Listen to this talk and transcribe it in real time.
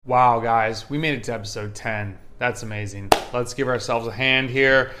Wow, guys, we made it to episode 10. That's amazing. Let's give ourselves a hand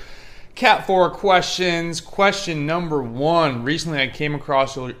here. Cat 4 questions. Question number 1. Recently I came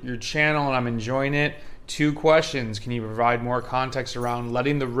across your channel and I'm enjoying it. 2 questions. Can you provide more context around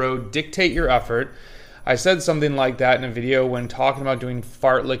letting the road dictate your effort? I said something like that in a video when talking about doing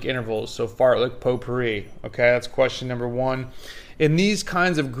fartlek intervals, so fartlek potpourri. Okay, that's question number 1. In these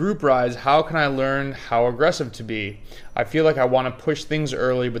kinds of group rides, how can I learn how aggressive to be? I feel like I want to push things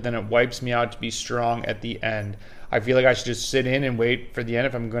early, but then it wipes me out to be strong at the end. I feel like I should just sit in and wait for the end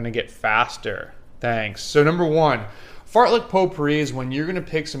if I'm going to get faster. Thanks. So number 1, fartlek potpourri is when you're going to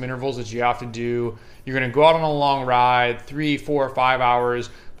pick some intervals that you have to do. You're going to go out on a long ride, 3, 4, 5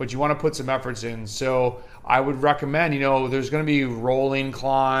 hours, but you want to put some efforts in. So I would recommend, there's going to be rolling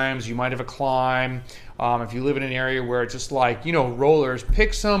climbs. You might have a climb. If you live in an area where it's just like, rollers,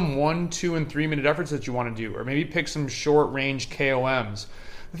 pick some 1, 2, and 3 minute efforts that you want to do, or maybe pick some short range KOMs.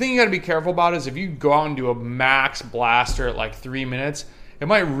 The thing you got to be careful about is if you go out and do a max blaster at like 3 minutes, it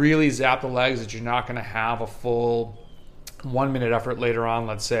might really zap the legs that you're not going to have a full 1 minute effort later on,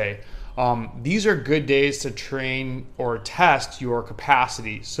 let's say. These are good days to train or test your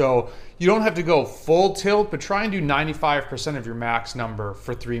capacity. So you don't have to go full tilt, but try and do 95% of your max number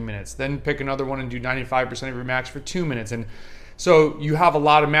for 3 minutes. Then pick another one and do 95% of your max for 2 minutes. And so you have a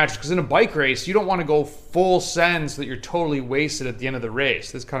lot of matches. Because in a bike race, you don't want to go full send so that you're totally wasted at the end of the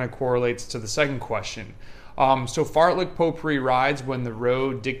race. This kind of correlates to the second question. So fartlek potpourri rides when the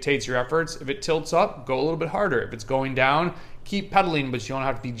road dictates your efforts. If it tilts up, go a little bit harder. If it's going down, keep pedaling, but you don't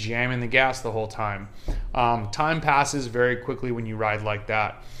have to be jamming the gas the whole time. Time passes very quickly when you ride like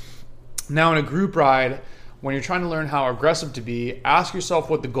that. Now in a group ride, when you're trying to learn how aggressive to be, ask yourself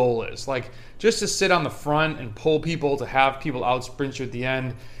what the goal is. Like just to sit on the front and pull people to have people out sprint you at the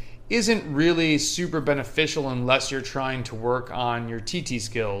end isn't really super beneficial unless you're trying to work on your TT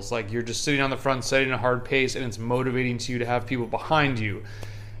skills. Like you're just sitting on the front, setting a hard pace, and it's motivating to you to have people behind you.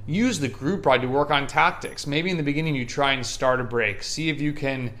 Use the group ride to work on tactics. Maybe in the beginning you try and start a break. See if you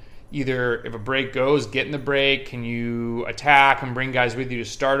can either, if a break goes, get in the break. Can you attack and bring guys with you to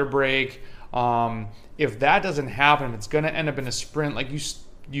start a break? If that doesn't happen, if it's going to end up in a sprint, like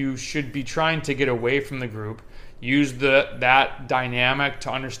you should be trying to get away from the group. Use that dynamic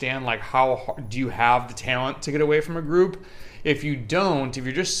to understand like how do you have the talent to get away from a group. If you don't, if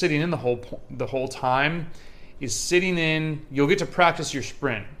you're just sitting in the whole time, is sitting in, you'll get to practice your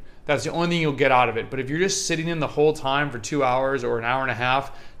sprint. That's the only thing you'll get out of it. But if you're just sitting in the whole time for 2 hours or an hour and a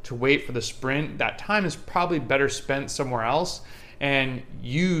half to wait for the sprint, that time is probably better spent somewhere else. And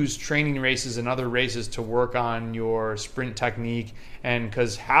use training races and other races to work on your sprint technique. And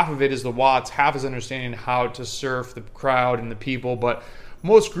because half of it is the watts, half is understanding how to surf the crowd and the people. But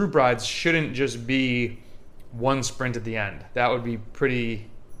most group rides shouldn't just be one sprint at the end. That would be pretty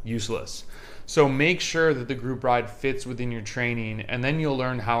useless. So make sure that the group ride fits within your training, and then you'll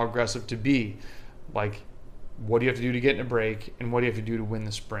learn how aggressive to be. Like, what do you have to do to get in a break, and what do you have to do to win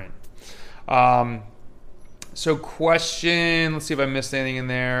the sprint? So question, let's see if I missed anything in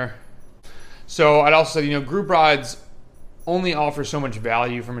there. So I'd also say, group rides only offer so much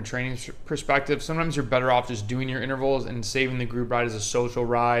value from a training perspective. Sometimes you're better off just doing your intervals and saving the group ride as a social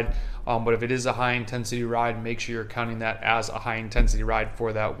ride. But if it is a high intensity ride, make sure you're counting that as a high intensity ride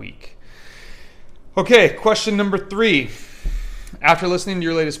for that week. Okay, question number 3. After listening to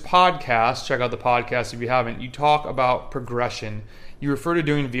your latest podcast, check out the podcast if you haven't, you talk about progression. You refer to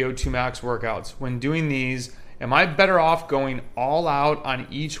doing VO2 max workouts. When doing these, am I better off going all out on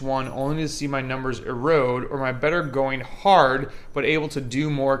each one only to see my numbers erode, or am I better going hard but able to do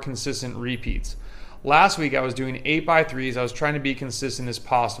more consistent repeats? Last week I was doing 8x3s. I was trying to be consistent as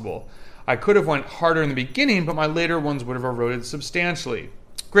possible. I could have went harder in the beginning, but my later ones would have eroded substantially.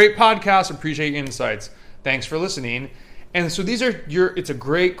 Great podcast. Appreciate your insights. Thanks for listening. And so it's a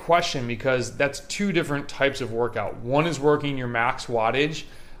great question because that's 2 different types of workout. One is working your max wattage,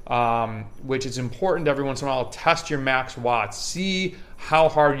 which is important every once in a while. Test your max watts. See how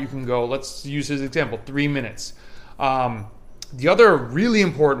hard you can go. Let's use this example, 3 minutes. The other really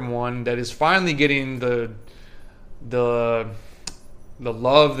important one that is finally getting the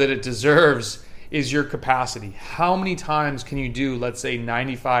love that it deserves is your capacity. How many times can you do, let's say,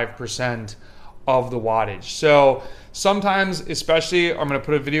 95% of the wattage? So sometimes, especially, I'm going to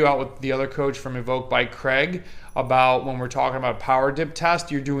put a video out with the other coach from Evoke by Craig about when we're talking about power dip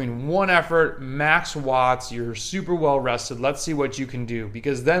test, you're doing one effort, max watts, you're super well rested. Let's see what you can do.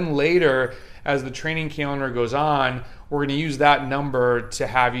 Because then later, as the training calendar goes on, we're going to use that number to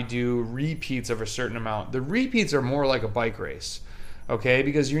have you do repeats of a certain amount. The repeats are more like a bike race, okay?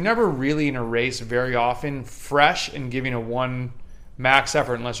 Because you're never really in a race very often fresh and giving a one max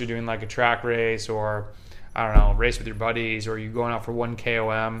effort unless you're doing like a track race or, I don't know, race with your buddies, or you're going out for 1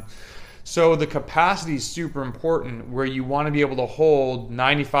 KOM. So the capacity is super important, where you want to be able to hold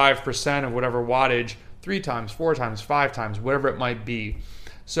 95% of whatever wattage 3 times, 4 times, 5 times, whatever it might be.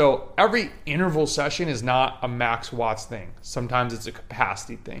 So every interval session is not a max watts thing. Sometimes it's a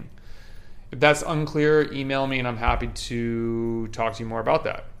capacity thing. If that's unclear, email me and I'm happy to talk to you more about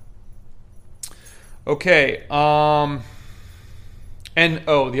that. Okay. The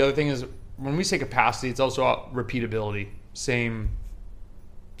other thing is, when we say capacity, it's also repeatability. Same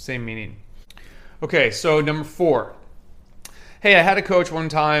meaning. Okay, so number 4. Hey, I had a coach one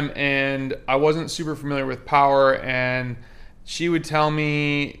time and I wasn't super familiar with power, and she would tell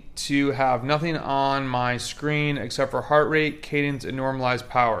me to have nothing on my screen except for heart rate, cadence, and normalized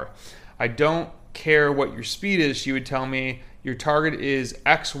power. I don't care what your speed is, she would tell me. Your target is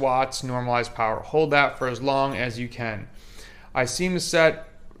X watts normalized power. Hold that for as long as you can. I seem to set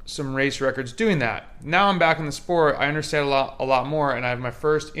some race records doing that. Now I'm back in the sport. I understand a lot more, and I have my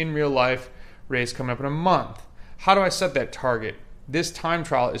first in real life race coming up in a month. How do I set that target? This time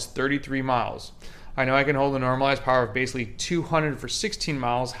trial is 33 miles. I know I can hold a normalized power of basically 200 for 16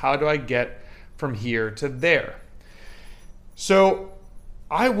 miles. How do I get from here to there? So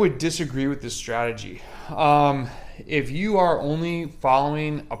I would disagree with this strategy. If you are only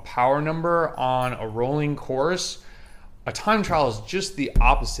following a power number on a rolling course, a time trial is just the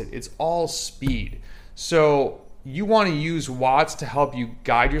opposite. It's all speed. So you want to use watts to help you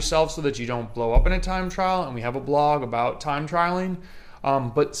guide yourself so that you don't blow up in a time trial. And we have a blog about time trialing.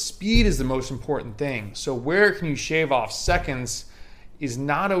 But speed is the most important thing. So where can you shave off seconds is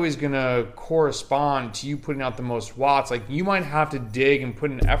not always going to correspond to you putting out the most watts. Like, you might have to dig and put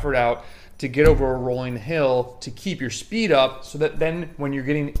an effort out to get over a rolling hill to keep your speed up, so that then when you're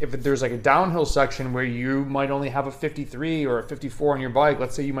getting, if there's like a downhill section where you might only have a 53 or a 54 on your bike,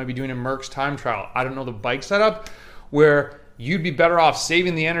 let's say you might be doing a Merckx time trial, I don't know the bike setup, where you'd be better off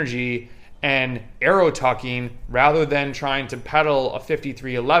saving the energy and aero tucking rather than trying to pedal a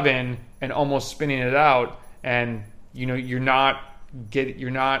 53.11 and almost spinning it out, and you're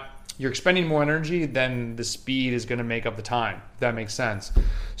expending more energy than the speed is going to make up the time, if that makes sense.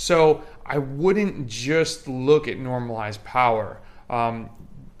 So I wouldn't just look at normalized power.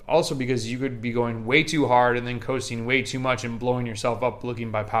 Also because you could be going way too hard and then coasting way too much and blowing yourself up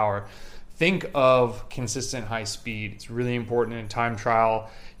looking by power. Think of consistent high speed. It's really important in a time trial.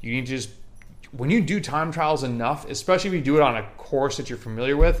 You need to just, when you do time trials enough, especially if you do it on a course that you're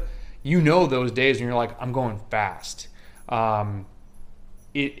familiar with, you know those days when you're like, I'm going fast.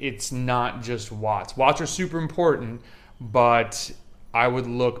 It's not just watts. Watts are super important, but I would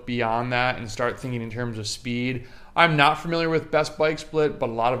look beyond that and start thinking in terms of speed. I'm not familiar with Best Bike Split, but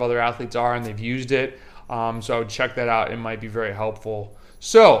a lot of other athletes are, and they've used it. So I would check that out. It might be very helpful.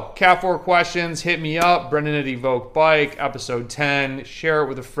 So, Cat 4 questions, hit me up. Brendan at Evoke Bike, episode 10. Share it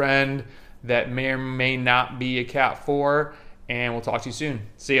with a friend that may or may not be a Cat 4, and we'll talk to you soon.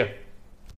 See ya.